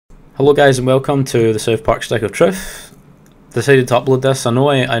Hello guys and welcome to the South Park Stick of Truth. Decided to upload this. I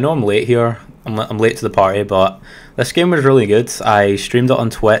know I'm late here. I'm late to the party, but this game was really good. I streamed it on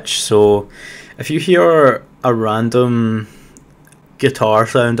Twitch, so if you hear a random guitar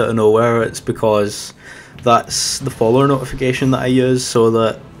sound out of nowhere, it's because that's the follower notification that I use so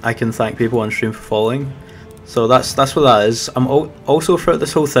that I can thank people on stream for following. So that's what that is. I'm also throughout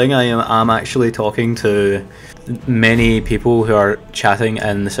this whole thing I am actually talking to many people who are chatting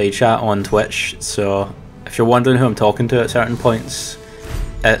in the side chat on Twitch. So if you're wondering who I'm talking to at certain points,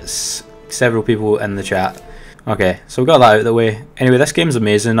 it's several people in the chat. Okay, so we got that out of the way. Anyway, this game's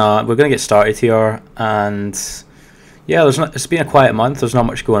amazing. We're gonna get started here, and yeah, it's been a quiet month. There's not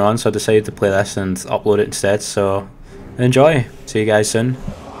much going on, so I decided to play this and upload it instead. So enjoy. See you guys soon.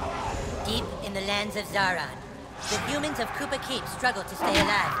 Deep in the lands of Zaran, the humans of Koopa Keep struggle to stay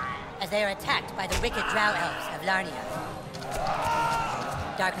alive as they are attacked by the wicked drow elves of Larnia.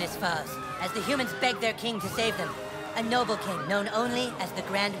 Darkness falls as the humans beg their king to save them, a noble king known only as the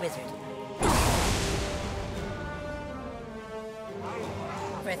Grand Wizard.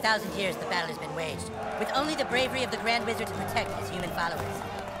 For 1,000 years the battle has been waged, with only the bravery of the Grand Wizard to protect his human followers.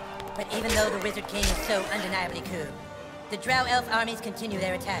 But even though the Wizard King is so undeniably cool, the drow elf armies continue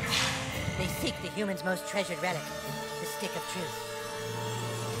their attacks. They seek the humans' most treasured relic, the Stick of Truth.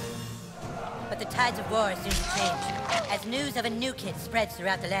 But the tides of war soon change, as news of a new kid spreads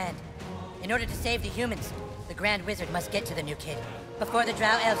throughout the land. In order to save the humans, the Grand Wizard must get to the new kid before the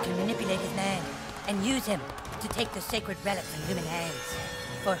drow elves can manipulate his mind and use him to take the sacred relic from human hands.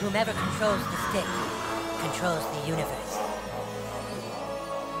 For whomever controls the stick controls the universe.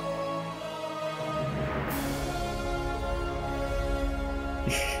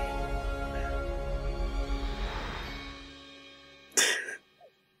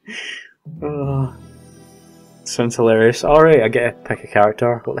 Oh, sounds hilarious. Alright, I get to pick a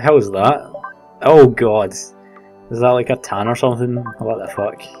character. What the hell is that? Oh god. Is that like a tan or something? What the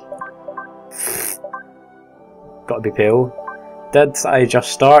fuck? Gotta be pale. Did I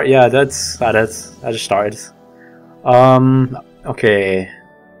just start? Yeah, I did. I just started. Okay.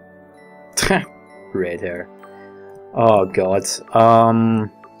 Red hair. Oh god.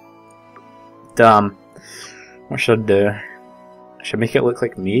 Damn. What should I do? I should make it look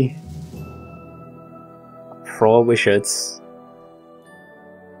like me. Probably should.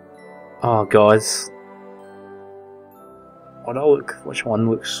 Oh god. What do I look? Which one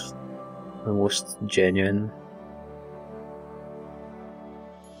looks the most genuine?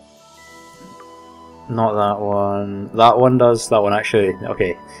 Not that one. That one does. That one actually.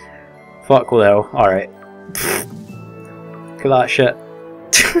 Okay. Fuck the hell. Alright. Look at that shit.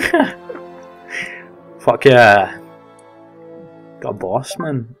 Fuck yeah. Got a boss,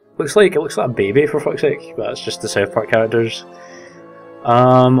 man. It looks like a baby for fuck's sake. That's just the South Park characters.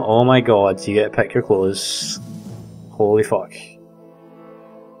 Oh my god, you get to pick your clothes. Holy fuck.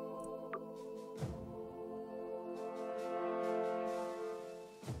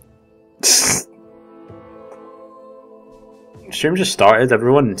 Stream just started,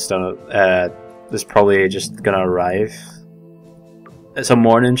 everyone's done it. Is probably just gonna arrive. It's a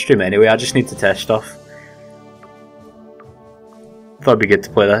morning stream anyway, I just need to test stuff. Thought it'd be good to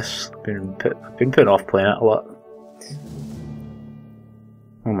play this. I've been putting off playing it a lot.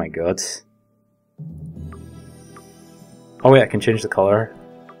 Oh my god. Oh wait, I can change the colour.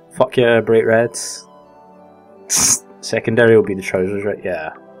 Fuck yeah, bright reds. Secondary will be the trousers, right?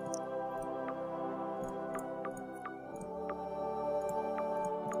 Yeah.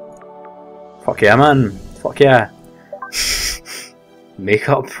 Fuck yeah, man. Fuck yeah.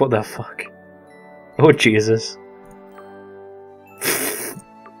 Makeup? What the fuck? Oh Jesus.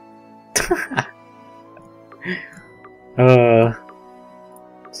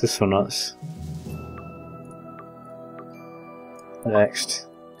 This is so nuts. Next.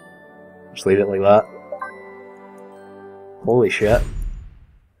 Just leave it like that. Holy shit.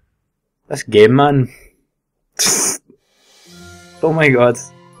 This game, man. Oh my god.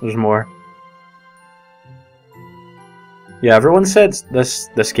 There's more. Yeah, everyone said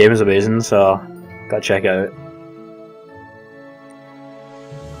this game is amazing, so gotta check it out.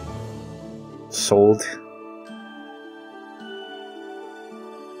 Sold.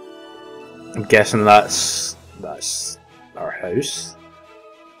 I'm guessing that's our house.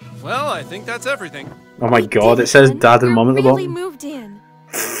 Well, I think that's everything. Oh my god, it says Dad and Mum at the bottom. Moved in.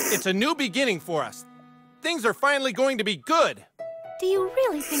 It's a new beginning for us. Things are finally going to be good. Do you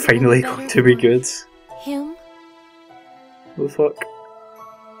really think Finally going to be good. Him? What the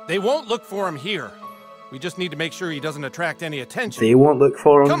fuck? They won't look for him here. We just need to make sure he doesn't attract any attention. They won't look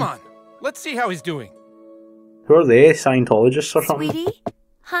for him. Come on, let's see how he's doing. Who are they? Scientologists or something? Sweetie,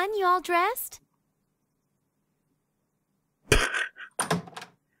 Hun, you all dressed?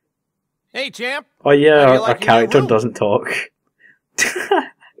 Hey, champ. Oh yeah, How do you our like your new character room? doesn't talk.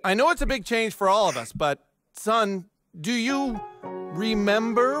 I know it's a big change for all of us, but son, do you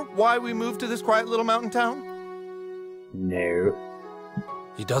remember why we moved to this quiet little mountain town? No.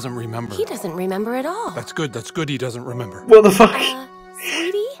 He doesn't remember. He doesn't remember at all. That's good he doesn't remember. What the fuck?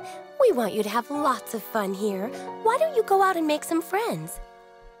 Sweetie, we want you to have lots of fun here. Why don't you go out and make some friends?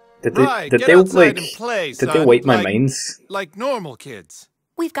 Did they, Right, did get they outside like, and play, did they son, wipe my like- minds? Like normal kids.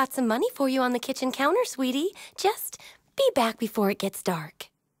 We've got some money for you on the kitchen counter, sweetie. Just be back before it gets dark.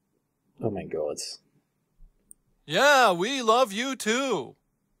 Oh my god. Yeah, we love you too.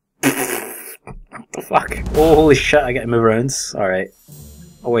 What the fuck? Oh, holy shit, I get to move around. Alright.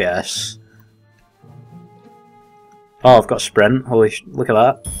 Oh yes. Oh, I've got sprint. Holy look at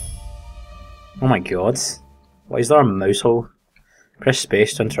that. Oh my god. Why is there a mouse hole? Press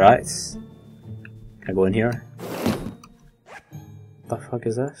space to interact. Can I go in here? What the fuck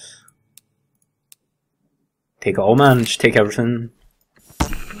is this? Take it all, man. Just take everything.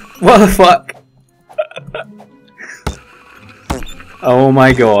 What the fuck? Oh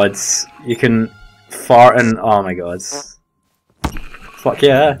my god. You can fart and... Oh my god. Fuck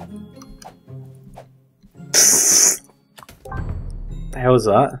yeah. The hell is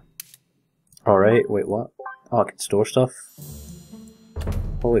that? Alright, wait, what? Oh, I can store stuff.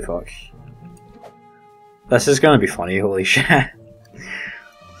 Holy fuck. This is gonna be funny, holy shit.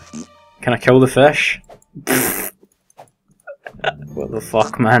 Can I kill the fish? What the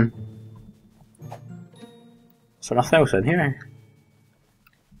fuck, man? Is there nothing else in here?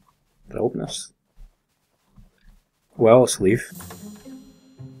 Did I open this? Well, let's leave.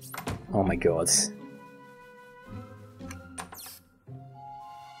 Oh my god.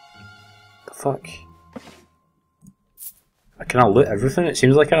 The fuck? Can I loot everything? It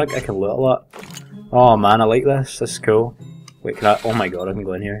seems like I can loot a lot. Oh man, I like this. This is cool. Wait, can I? Oh my god, I can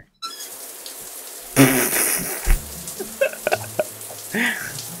go in here.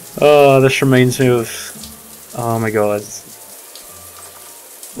 Oh, this reminds me of... Oh my god.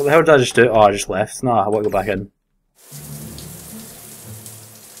 What the hell did I just do? Oh, I just left. No, I want to go back in.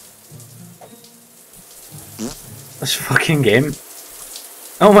 This fucking game.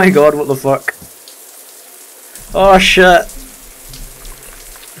 Oh my god, what the fuck? Oh shit.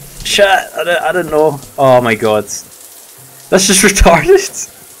 Shit, I didn't know. Oh my god. This is retarded.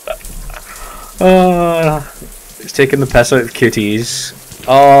 Oh, it's taking the piss out of QTs.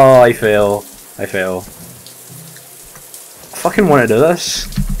 Oh, I fail. I fail. I fucking want to do this.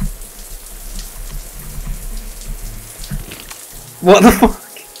 What the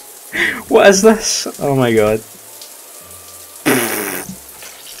fuck? What is this? Oh my god.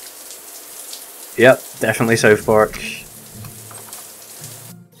 Yep, definitely South Park.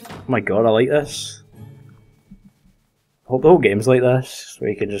 Oh my god, I like this. I hope the whole game's like this, so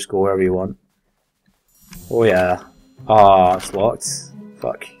you can just go wherever you want. Oh yeah. Ah, it's locked.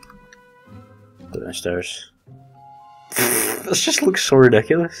 Fuck. Go downstairs. This just looks so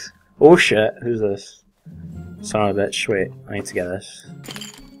ridiculous. Oh shit, who's this? Son of a bitch, wait, I need to get this.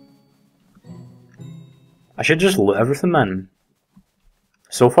 I should just loot everything, man.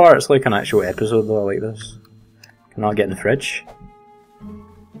 So far it's like an actual episode though, I like this. Can I get in the fridge?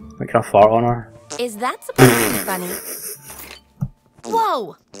 Wait, can I fart on her? Is that supposed to be funny?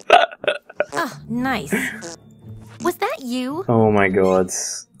 Whoa! Oh, nice. Was that you? Oh my god.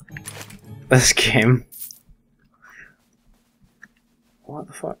 This game. What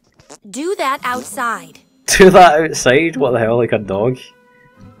the fuck? Do that outside. Do that outside? What the hell, like a dog?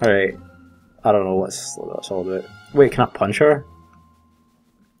 Alright. I don't know what that's all about. Wait, can I punch her?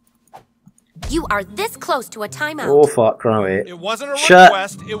 You are this close to a timeout. Oh fuck, run away. It wasn't a Shut.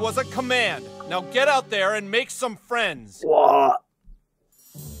 request, it was a command. Now get out there and make some friends. What?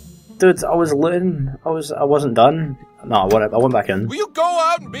 Dude, I was looting. I wasn't done. No, I went back in. Will you go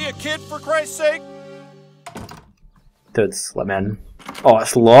out and be a kid for Christ's sake? Dude, let me in. Oh,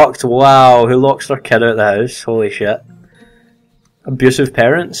 it's locked. Wow, who locks their kid out of the house? Holy shit. Abusive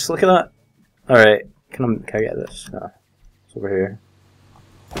parents? Look at that. Alright, can I get this? No. It's over here.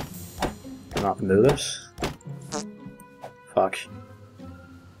 Can I do this? Fuck.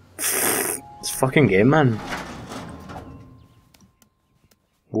 It's a fucking game, man.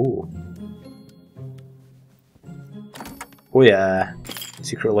 Ooh. Oh yeah.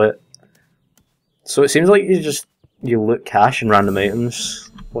 Secret loot. So it seems like you loot cash and random items.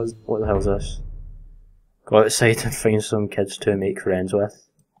 What the hell is this? Go outside and find some kids to make friends with.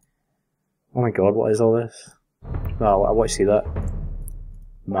 Oh my god, what is all this? No, I want to see that.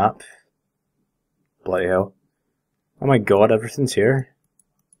 Map. Bloody hell. Oh my god, everything's here.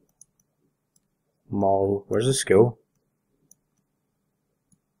 Mall. Where's the school?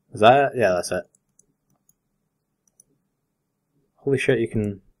 Is that it? Yeah, that's it. Holy shit, you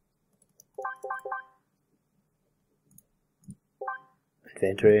can...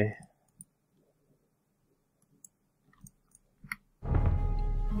 Inventory.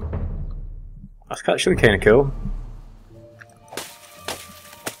 That's actually kind of cool.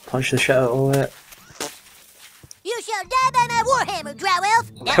 Punch the shit out of it. You shall die by my warhammer, Drow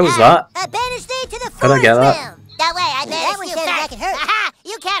Elf. How was that? I banish thee to the How'd I forest get that? realm. That way, I banish you back. Aha!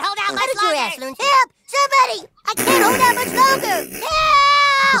 You can't hold out much longer. Help! Somebody! I can't hold out much longer.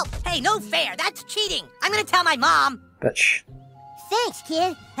 Help! Hey, no fair. That's cheating. I'm gonna tell my mom. Bitch. Thanks,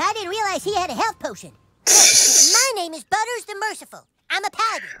 kid. I didn't realize he had a health potion. Look, my name is Butters the Merciful. I'm a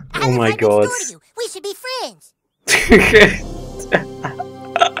paladin. I Oh live my right God. next door to you. We should be friends.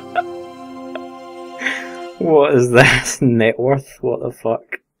 What is this? Net worth? What the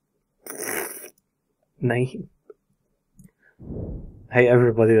fuck? 9. Hey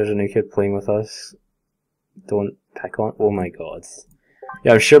everybody, there's a new kid playing with us. Don't pick on. Oh my god.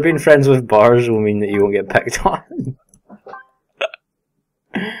 Yeah, I'm sure being friends with bars will mean that you won't get picked on.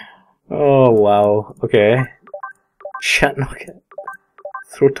 Oh wow. Okay. Shit, knock it.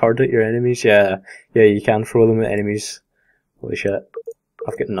 Throw turd at your enemies? Yeah. Yeah, you can throw them at enemies. Holy shit.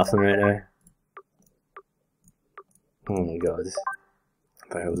 I've got nothing right now. Oh my god. What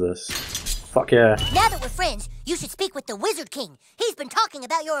the hell is this? Fuck yeah. Now that we're friends, you should speak with the Wizard King. He's been talking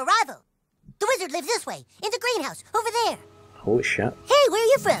about your arrival. The wizard lives this way, in the greenhouse, over there. Holy shit. Hey, where are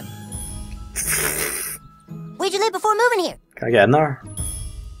you from? Where'd you live before moving here? Can I get in there?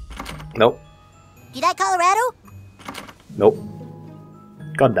 Nope. You like Colorado? Nope.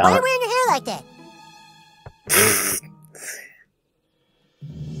 God damn Why are it. you wearing your hair like that?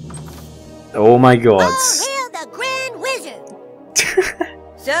 Oh my god. Oh, hail the Grand Wizard!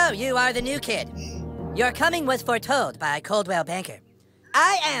 So, you are the new kid. Your coming was foretold by Coldwell Banker.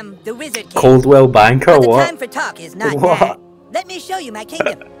 I am the Wizard King. Coldwell Banker? But the What? time for talk is not What? now. Let me show you my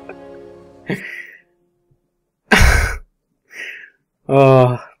kingdom.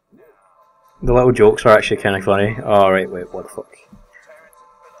 Oh. The little jokes are actually kind of funny. Oh, right, wait, what the fuck?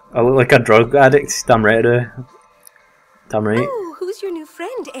 I look like a drug addict. Damn right I do. Damn right. Oh, who's your new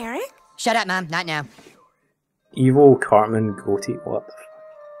friend, Eric? Shut up, Mom. Not now. Evil Cartman goatee. What the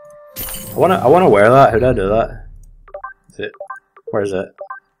fuck? I wanna wear that. How do I do that? Is it? Where is it?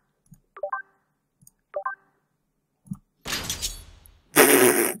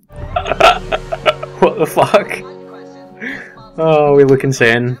 What the fuck? Oh, we look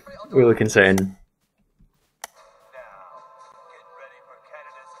insane. We look insane.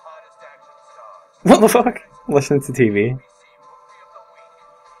 What the fuck? Listening to TV.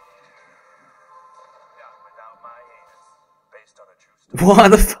 What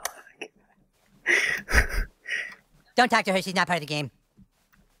the fuck? Don't talk to her. She's not part of the game.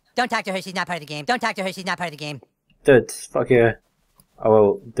 Don't talk to her. She's not part of the game. Don't talk to her. She's not part of the game. Dude, fuck yeah. I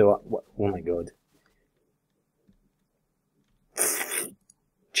will do it. What? Oh my god.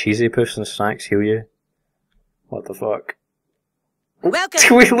 Cheesy puffs and snacks heal you. What the fuck?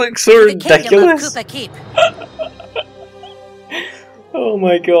 Welcome We look so to the kingdom of ridiculous. Koopa Keep. Oh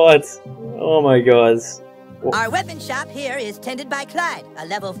my god. Oh my god. Our weapon shop here is tended by Clyde, a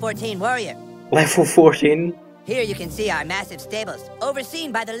level 14 warrior. Level 14? Here you can see our massive stables,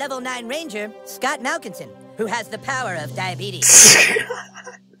 overseen by the level 9 ranger, Scott Malkinson, who has the power of diabetes.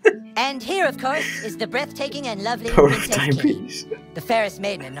 And here, of course, is the breathtaking and lovely Power of Princess Kitty, diabetes. the fairest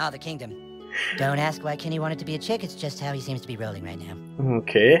maiden in all the kingdom. Don't ask why Kenny wanted to be a chick, it's just how he seems to be rolling right now.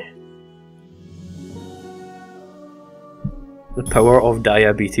 Okay. The power of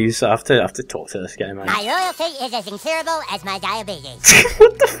diabetes. I have to talk to this guy, man. My loyalty is as incurable as my diabetes.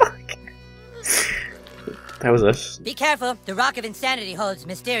 What the fuck? How was this? Be careful, the Rock of Insanity holds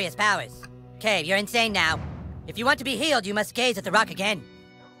mysterious powers. Okay, you're insane now. If you want to be healed, you must gaze at the rock again.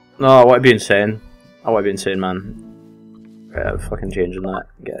 No, I want to be insane. I want to be insane, man. Right, I'm fucking changing that.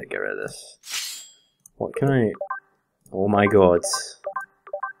 Get rid of this. What can I... Oh my god.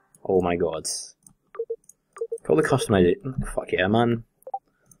 Oh my god. Got the customization. Fuck yeah, man.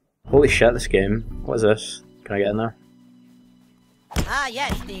 Holy shit, this game. What is this? Can I get in there? Ah,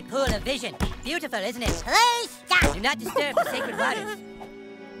 yes, the Pool of Vision. Beautiful, isn't it? Please stop! Do not disturb the sacred waters.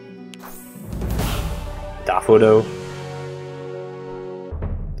 Daffodil.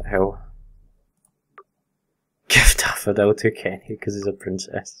 The hell? Give Daffodil to Kenny because he's a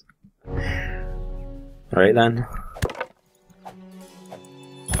princess. Right then.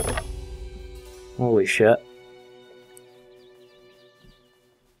 Holy shit.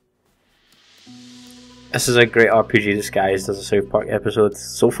 this is a great RPG disguised as a South Park episode.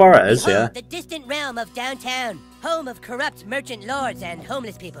 So far it is, yeah. The distant realm of downtown, home of corrupt merchant lords and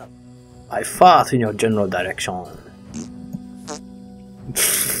homeless people. I fart in your general direction.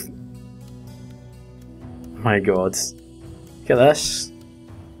 My god. Look at this.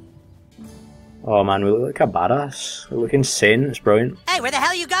 Oh man, we look like a badass. We look insane, it's brilliant. Hey, where the hell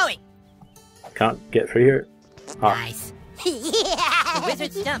are you going? Can't get through here. Ah. Nice. The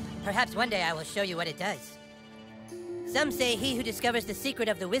wizard stump. Perhaps one day I will show you what it does. Some say he who discovers the secret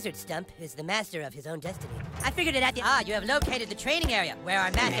of the wizard stump is the master of his own destiny. I figured it out. You have located the training area where our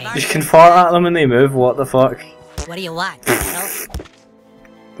massive army... You can fart at them when they move, what the fuck? What do you want, Colonel?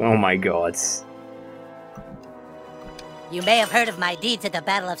 Oh my god. You may have heard of my deeds at the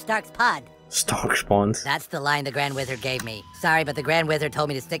Battle of Stark's Pond. Stark's Pond. That's the line the Grand Wizard gave me. Sorry, but the Grand Wizard told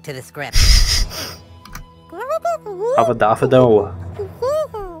me to stick to the script. Have a daffodil.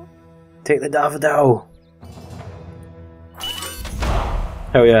 Take the daffodil.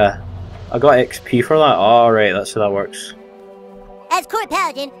 Hell yeah. I got XP for that? Oh, right, that's how that works. As court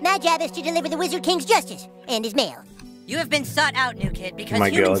paladin, my job is to deliver the Wizard King's justice and his mail. You have been sought out, new kid, because My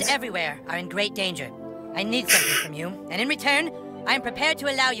humans God. everywhere are in great danger. I need something from you, and in return, I am prepared to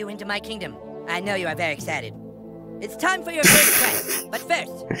allow you into my kingdom. I know you are very excited. It's time for your first quest, but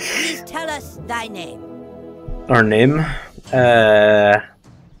first, please tell us thy name. Our name?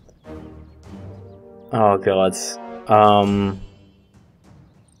 Oh god.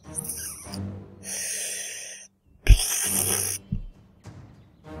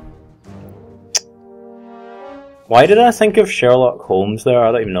 Why did I think of Sherlock Holmes there?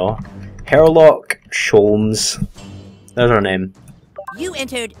 I don't even know. Sherlock Holmes. There's our name. You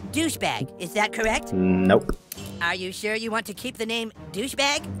entered douchebag, is that correct? Nope. Are you sure you want to keep the name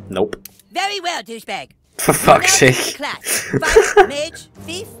douchebag? Nope. Very well, douchebag. For fuck's Now choose sake. the class. Fighter, mage,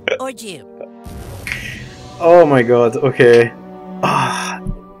 thief, or Jew. Oh my god, okay. Ah,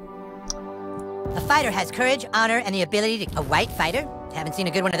 A fighter has courage, honor, and the ability to... A white fighter? Haven't seen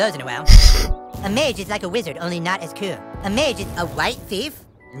a good one of those in a while. A mage is like a wizard, only not as cool. A mage is a white thief?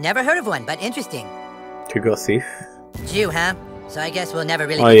 Never heard of one, but interesting. could go thief. Jew, huh? So I guess we'll never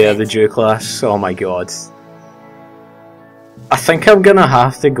really Oh be yeah, the friends. Jew class. Oh my god. I think I'm gonna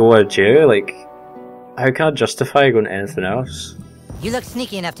have to go a Jew, like... How can I justify going anything else? You look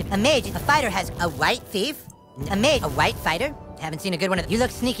sneaky enough to... A mage, a fighter has a white thief? A mage, a white fighter? Haven't seen a good one of... You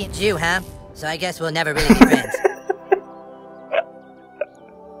look sneaky... Jew, huh? So I guess we'll never really be friends.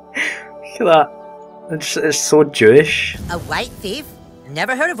 Look at that. It's so Jewish. A white thief?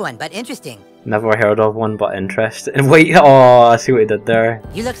 Never heard of one, but interesting. Never heard of one, but interesting. Wait, oh, I see what he did there.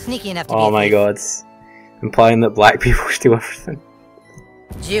 You look sneaky enough to be Oh a my thief. god. Implying that black people steal everything.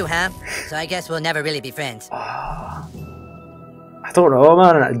 Jew, huh? So I guess we'll never really be friends. I don't know,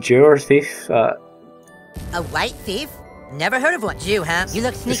 man. A Jew or thief? A white thief? Never heard of one. Jew, huh? You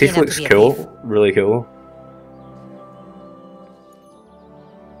look The sneaky thief enough looks to be cool. a thief. Really cool.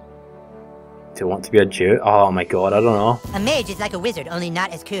 Do you want to be a Jew? Oh my god, I don't know. A mage is like a wizard, only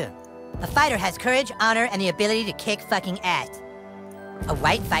not as cool. A fighter has courage, honor, and the ability to kick fucking ass. A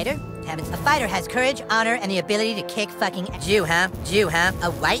white fighter? A fighter has courage, honor, and the ability to kick fucking ass. Jew, huh? Jew, huh?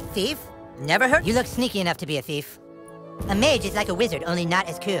 A white thief? Never heard? You look sneaky enough to be a thief. A mage is like a wizard, only not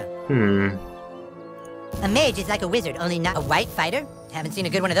as cool. A mage is like a wizard, only not... A white fighter? Haven't seen a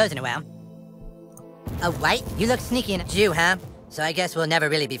good one of those in a while. A white? You look sneaky enough... Jew, huh? So I guess we'll never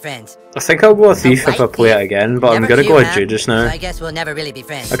really be friends. I think I'll go a thief if I white play it thief? again, but I'm Never gonna go a huh? Jew just So now. I guess we'll never really be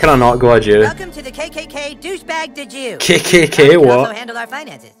friends. How can I not go a Jew? Welcome to the KKK Douchebag the Jew. KKK, You can also what? handle our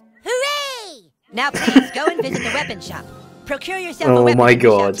finances. Hooray! Now please, go and visit the weapon shop. Procure yourself a Oh weapon my and we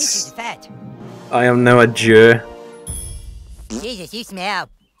shall God. teach you to fetch. I am now a Jew. Jesus, you smell.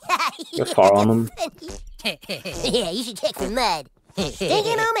 Just fart on him. Yeah, you should check for mud.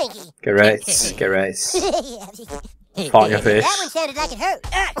 Stinking on Minky. Get right, get right. Fart in your face. That one sounded like it hurt.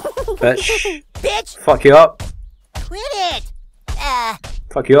 Bitch. Bitch, Fuck you up. quit it.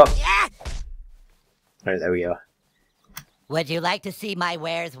 Fuck you up. Ah. Right, there we go. Would you like to see my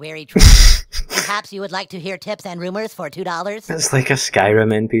wares, weary traveler? Perhaps you would like to hear tips and rumors for $2? It's like a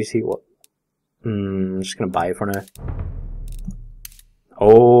Skyrim NPC. What? I'm just gonna buy it for now.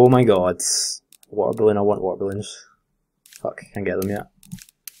 Oh my god. Water balloon, I want water balloons. Fuck, can't get them yet.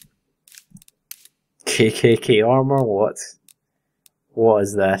 KKK armor, what? What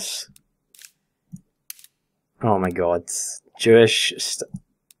is this? Oh my god. Jewish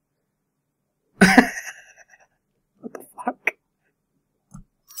what the fuck?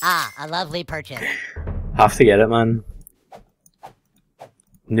 Ah, a lovely purchase. Have to get it, man.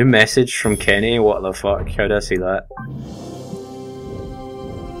 New message from Kenny, what the fuck? How do I see that?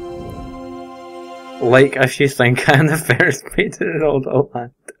 Like if you think I'm the first mate in all the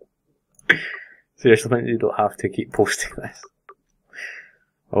land. Seriously, you don't have to keep posting this.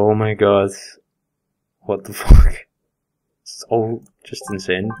 Oh my god. What the fuck? It's all just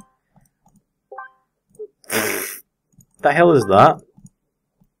insane. The hell is that?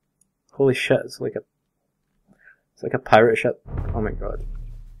 Holy shit, it's like a pirate ship. Oh my god.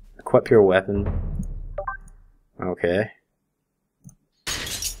 Equip your weapon. Okay.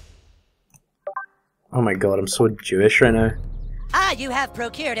 Oh my god, I'm so Jewish right now. Ah, you have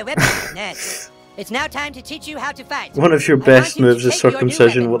procured a weapon. Nice. It's now time to teach you how to fight. One of your best moves is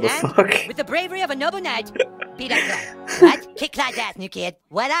circumcision, what the fuck? With the bravery of a noble knight, beat up Clyde. What? Kick Clyde's ass, new kid.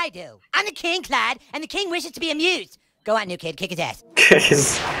 What I do? I'm the king, Clyde, and the king wishes to be amused. Go on, new kid, kick his ass. Kick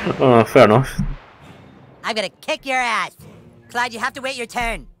his... Oh, fair enough. I'm gonna kick your ass. Clyde, you have to wait your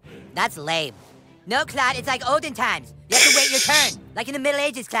turn. That's lame. No, Clyde, it's like olden times. You have to wait your turn. Like in the Middle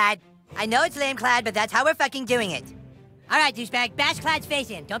Ages, Clyde. I know it's lame, Clyde, but that's how we're fucking doing it. Alright, douchebag, bash Clyde's face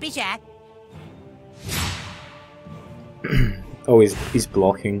in. Don't be shy. Oh, he's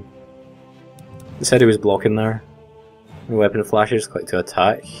blocking. He said he was blocking there. The weapon flashes, click to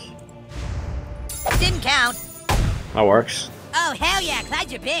attack. Didn't count. That works. Oh, hell yeah,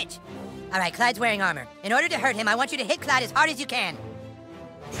 Clyde's your bitch. Alright, Clyde's wearing armor. In order to hurt him, I want you to hit Clyde as hard as you can.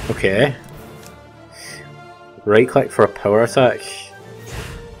 Okay. Right click for a power attack.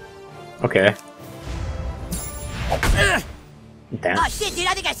 Okay. Damn. Oh shit, dude,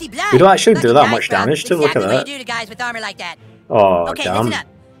 I think I see blood. We don't actually do that Lucky much guys, damage bro. to look at Exactly what that. you do to guys with armor like that. Oh, Okay, damn. listen up.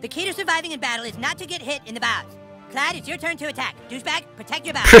 The key to surviving in battle is not to get hit in the bows. Clyde, it's your turn to attack. Douchebag, protect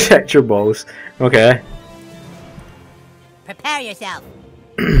your bows. Protect your balls. Okay. Prepare yourself.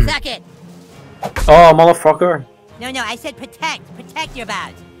 Suck it. Oh, motherfucker. No, I said protect. Protect your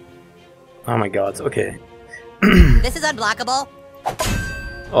bows. Oh my god, okay. This is unblockable.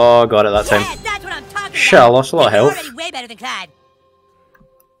 Oh, got it that time. Yeah, that's what I'm talking about. Shit, I lost a lot of You're health. already way better than Clyde.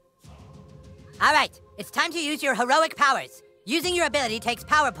 Alright, it's time to use your heroic powers. Using your ability takes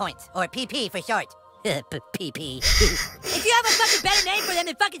power points, or PP for short. PP. If you have a fucking better name for them,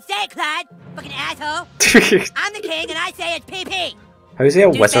 then fucking say it, Clyde. Fucking asshole. I'm the king, and I say it's PP. How is he a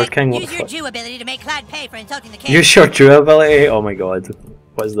Douchebag, wizard king? What the use your fuck? Jew ability to make Clyde pay for insulting the king. Use your Jew ability? Oh my god.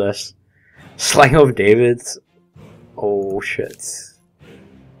 What is this? Slang of David. Oh shit.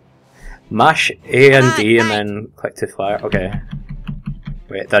 Mash A and D and then click to fire. Okay.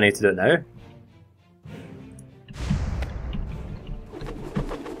 Wait, do I need to do it now?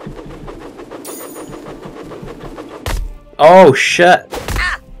 Oh shit!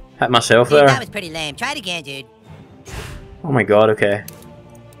 Ah! Hit myself Dude, there. that was pretty lame. Try it again, dude. Oh my god, okay.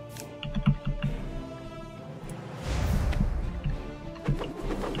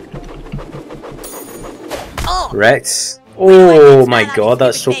 Oh! Rex. Oh my god,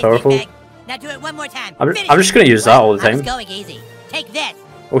 that's so powerful. Now do it one more time. I'm just gonna use that all the I was time. going easy. Take this.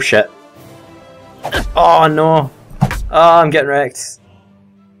 Oh shit. Oh no. Oh, I'm getting wrecked.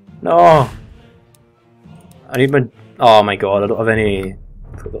 No. I need my... Oh my god, I don't have any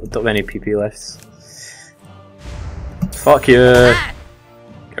PP left. Fuck you. Ah!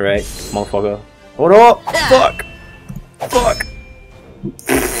 Correct, motherfucker. Oh no! Fuck! Fuck!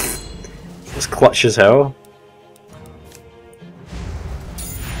 It's clutch as hell.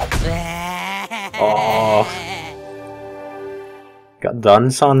 Oh. Got done,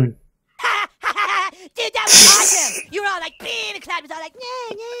 son. Dude, that was awesome! You were all like, beam, and Clyde was all like,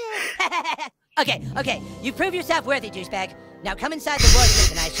 yeah. Okay, you prove yourself worthy, douchebag. Now come inside the war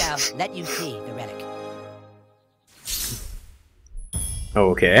station and I shall let you see the relic.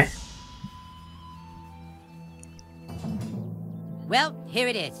 Okay. Well, here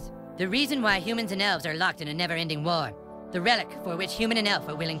it is. The reason why humans and elves are locked in a never-ending war. The relic for which human and elf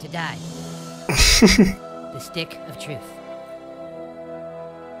are willing to die. The Stick of Truth.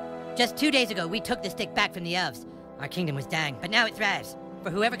 Just 2 days ago, we took the stick back from the elves. Our kingdom was dying, but now it thrives. For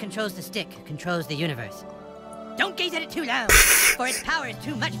whoever controls the stick controls the universe. Don't gaze at it too long, for its power is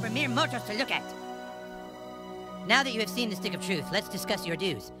too much for mere mortals to look at. Now that you have seen the Stick of Truth, let's discuss your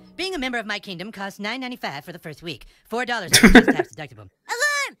dues. Being a member of my kingdom costs $9.95 for the first week. $4 is tax deductible.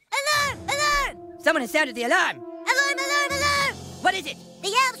 Alarm! Alarm! Alarm! Someone has sounded the alarm! Alarm! Alarm! Alarm! What is it?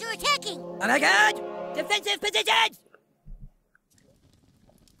 The elves are attacking! Oh my god! Defensive positions!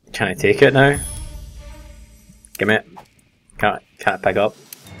 Can I take it now? Give me it. Can't pick up.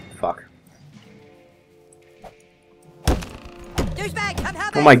 Fuck. Douchebag, come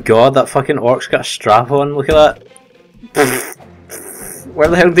help Oh my god, that fucking orc's got a strap on. Look at that. Where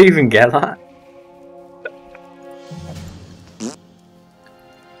the hell did you even get that?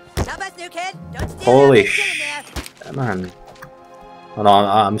 Help us, new kid! Don't steal Holy shit! shit, man. Oh no,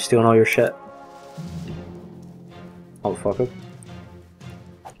 I'm stealing all your shit. Motherfucker.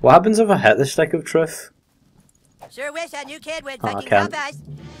 What happens if I hit the stick of truth? Sure wish that new kid would Oh, I fucking can't. help us.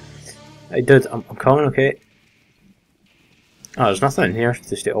 Hey dude, I'm coming, okay? Oh, there's nothing in here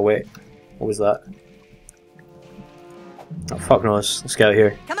to stay. Oh wait, what was that? Oh fuck knows, let's get out of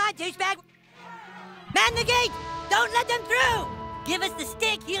here. Come on, douchebag! Man the gate! Don't let them through! Give us the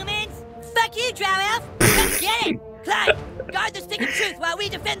stick, humans! Fuck you, Drow Elf! Come get it! Clyde, guard the stick of truth while we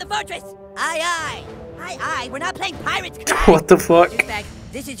defend the fortress! Aye, aye! Aye, aye, we're not playing pirates, Clyde! What the fuck? Douchebag,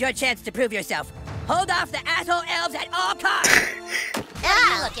 this is your chance to prove yourself. Hold off the asshole elves at all costs! What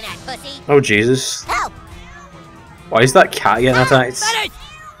are you looking at, pussy? Oh Jesus. Help! Why is that cat getting attacked? Butters!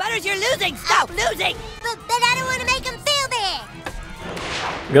 Butters, you're losing! Stop losing! But I don't want to make him feel bad.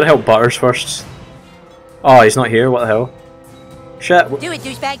 I'm gonna help Butters first. Oh, he's not here, what the hell? Shit. Do it,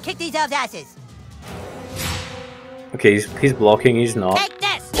 douchebag! Kick these elves' asses! Okay, he's blocking, he's not. Take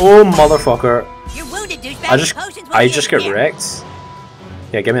this! Oh motherfucker. You're wounded, douchebag! Potions will I heal just you get here. wrecked.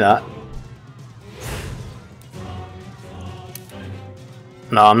 Yeah, give me that.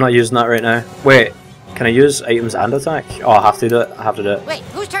 No, I'm not using that right now. Wait, can I use items and attack? Oh, I have to do it. I have to do it. Wait,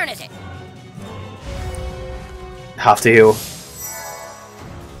 whose turn is it? Have to heal.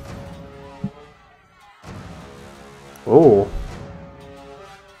 Oh.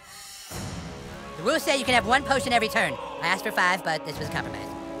 The rules say you can have 1 potion every turn. I asked for 5, but this was a compromise.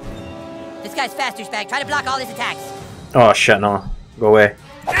 This guy's fast, douchebag. Try to block all his attacks. Oh shit, no. Go away.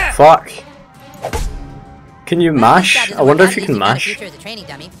 Fuck. Can you mash? I wonder if you can mash.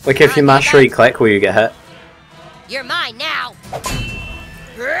 Like if you mash right click, will you get hit? You're mine now.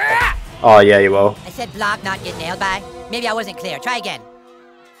 Oh yeah, you will. I said block, not get nailed by. Maybe I wasn't clear. Try again.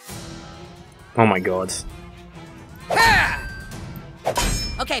 Oh my god.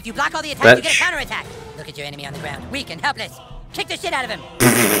 Okay, if you block all the attacks, you get a Bitch. counterattack. Look at your enemy on the ground. Weak and helpless. Kick the shit out of him.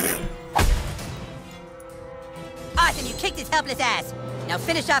 Awesome, you kicked his helpless ass. Now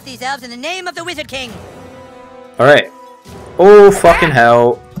finish off these elves in the name of the Wizard King. Alright. Oh fucking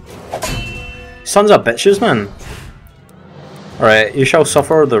hell. Sons of bitches, man. Alright, you shall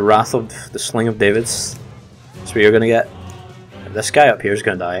suffer the wrath of the sling of David's. That's what you're gonna get. This guy up here is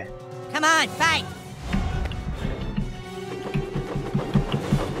gonna die. Come on, fight.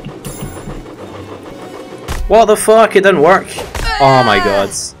 What the fuck? It didn't work. Oh my god.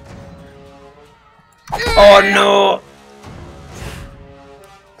 Oh no!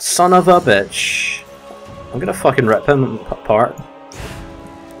 Son of a bitch. I'm gonna fucking rip him apart.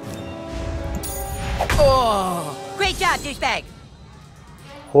 Oh, great job, douchebag.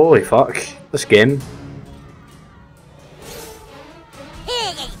 Holy fuck. This game.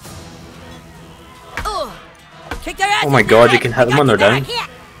 Oh, kick their ass. Oh my god, you can hit them when they're down.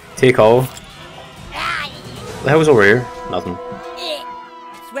 Take all. The hell's over here? Nothing.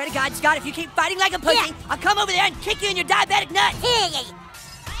 I swear to God, Scott, if you keep fighting like a pussy, I'll come over there and kick you in your diabetic nut.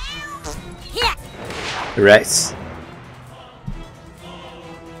 Right.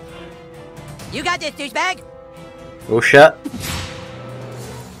 You got this, douchebag. Oh shit.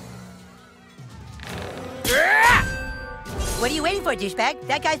 What are you waiting for, douchebag?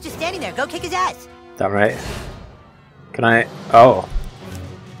 That guy's just standing there. Go kick his ass. Damn right. Can I? Oh.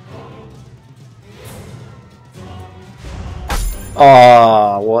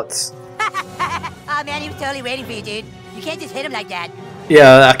 Oh, what? Oh man, he was totally waiting for you, dude. You can't just hit him like that.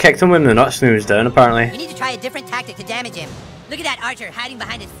 Yeah, I kicked him in the nuts and he was down apparently. You need to try a different tactic to damage him. Look at that archer hiding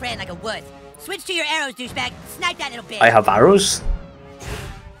behind his friend like a wuss. Switch to your arrows, douchebag. Snipe that little bitch. I have arrows?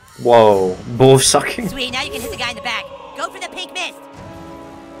 Whoa, both sucking. Sweet, now you can hit the guy in the back. Go for the pink mist.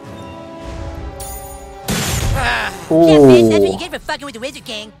 Yeah, bitch, that's what you Ooh. get for fucking with the Wizard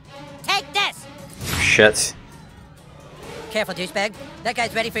King. Take this. Shit. Careful, douchebag. That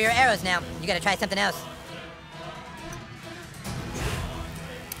guy's ready for your arrows now. You gotta try something else.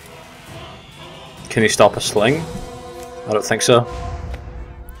 Can he stop a sling? I don't think so.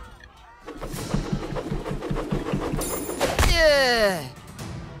 Ugh.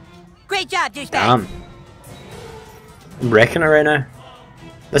 Great job, douchebag. Damn. I'm wrecking it right now.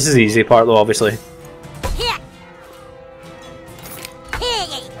 This is the easy part though, obviously.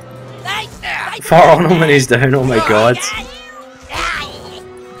 Far on him when he's down, oh my god.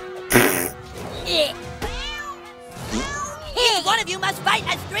 Each one of you must fight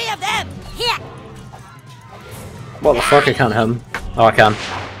as 3 of them. What the fuck, I can't hit him. Oh, I can.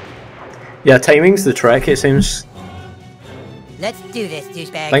 Yeah, timing's the trick, it seems. Let's do this, I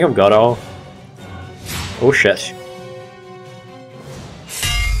douchebag. think I've got it all. Oh shit.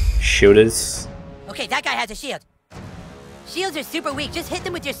 Shielded. Okay, that guy has a shield. Shields are super weak. Just hit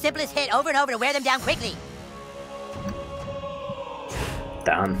them with your simplest hit over and over to wear them down quickly.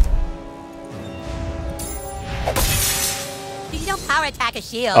 Damn. you don't power attack a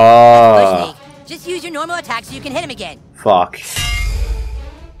shield. Oh. That's Bush League. Just use your normal attack so you can hit him again. Fuck.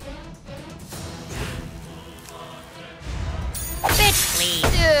 Bitch, please.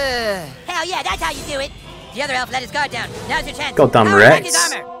 Hell yeah, that's how you do it. The other elf let his guard down. Now's your chance. Goddamn Power attack his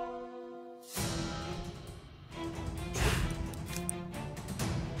Rex. armor.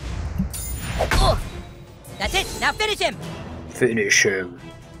 Oh, that's it. Now finish him. Finish him.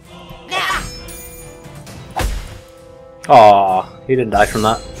 Now. Aw, he didn't die from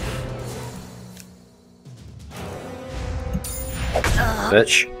that.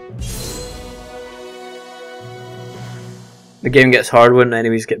 Bitch. The game gets hard when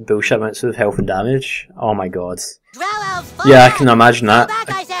enemies get bullshit amounts of health and damage. Oh my god. Drow elves, fall Yeah, I back. can imagine that. Fall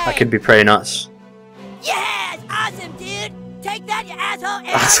back, I say. That could be pretty nuts. Yes, awesome, dude. Take that, you asshole elf.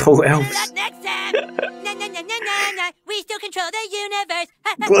 Asshole Better elves. luck next time. Na na na na na na. We still control the universe.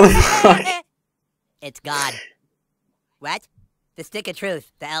 What the fuck? It's God. What? The stick of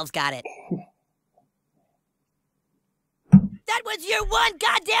truth. The elves got it. That was your one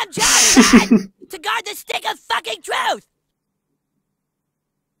goddamn job, Clyde! To guard the stick of fucking truth!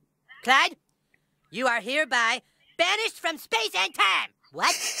 Clyde, you are hereby banished from space and time!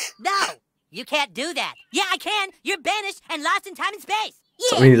 What? No! You can't do that. Yeah, I can! You're banished and lost in time and space! Does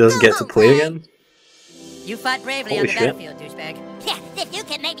that mean he doesn't get to play again? You fought bravely Holy on the shit. battlefield, douchebag. Yeah, if you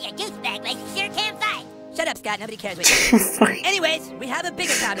can make me a douchebag, like you sure can fight. Shut up, Scott. Nobody cares what you do. Anyways, we have a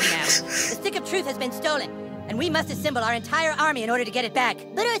bigger problem now. The stick of truth has been stolen, and we must assemble our entire army in order to get it back.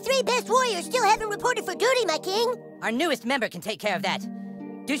 But our 3 best warriors still haven't reported for duty, my king. Our newest member can take care of that.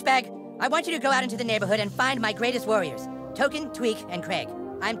 Douchebag, I want you to go out into the neighborhood and find my greatest warriors, Token, Tweak, and Craig.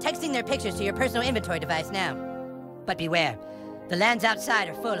 I'm texting their pictures to your personal inventory device now. But beware, the lands outside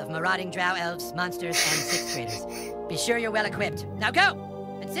are full of marauding drow elves, monsters, and sixth graders. Be sure you're well equipped. Now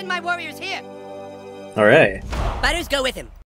go, and send my warriors here. Alright. Fighters, go with him.